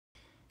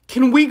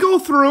Can we go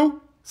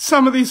through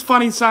some of these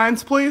funny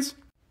signs, please?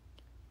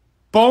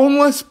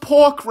 Boneless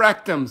pork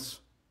rectums.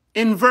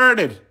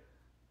 Inverted.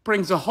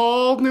 Brings a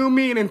whole new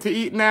meaning to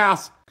eating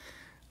ass.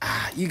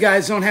 You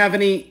guys don't have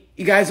any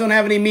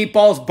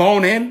meatballs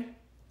bone in?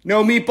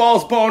 No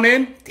meatballs bone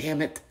in?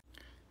 Damn it.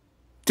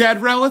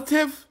 Dead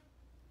relative?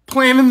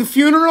 Planning the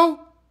funeral?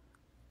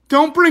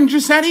 Don't bring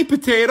just any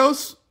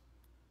potatoes.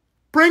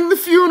 Bring the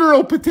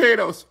funeral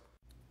potatoes.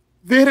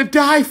 They're to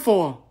die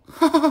for.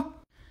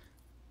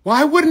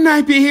 Why wouldn't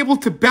I be able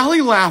to belly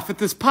laugh at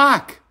this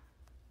park?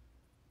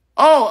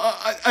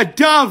 Oh, a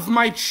dove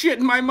might shit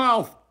in my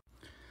mouth.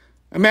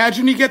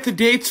 Imagine you get the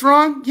dates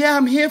wrong. Yeah,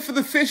 I'm here for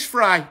the fish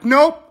fry.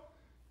 Nope.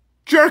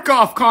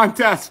 Jerk-off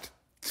contest.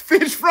 It's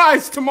fish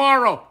fries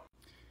tomorrow.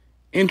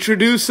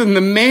 Introducing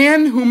the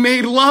man who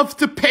made love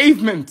to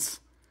pavements.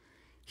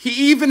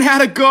 He even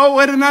had a go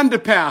at an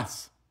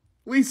underpass.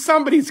 At least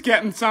somebody's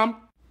getting some.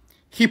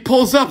 He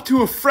pulls up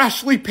to a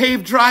freshly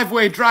paved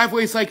driveway.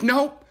 Driveway's like,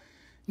 nope,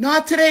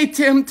 not today,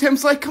 Tim.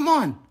 Tim's like, come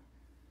on.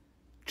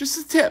 Just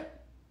the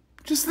tip.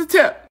 Just the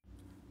tip.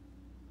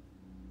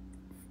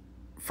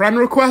 Friend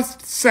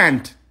request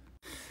sent.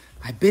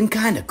 I've been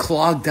kind of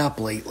clogged up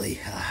lately.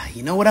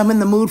 You know what I'm in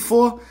the mood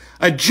for?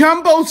 A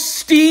jumbo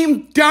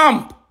steam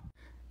dump.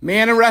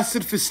 Man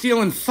arrested for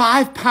stealing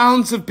 5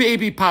 pounds of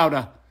baby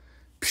powder.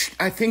 Psh,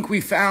 I think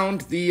we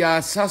found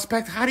the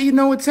suspect. How do you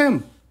know it's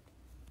him?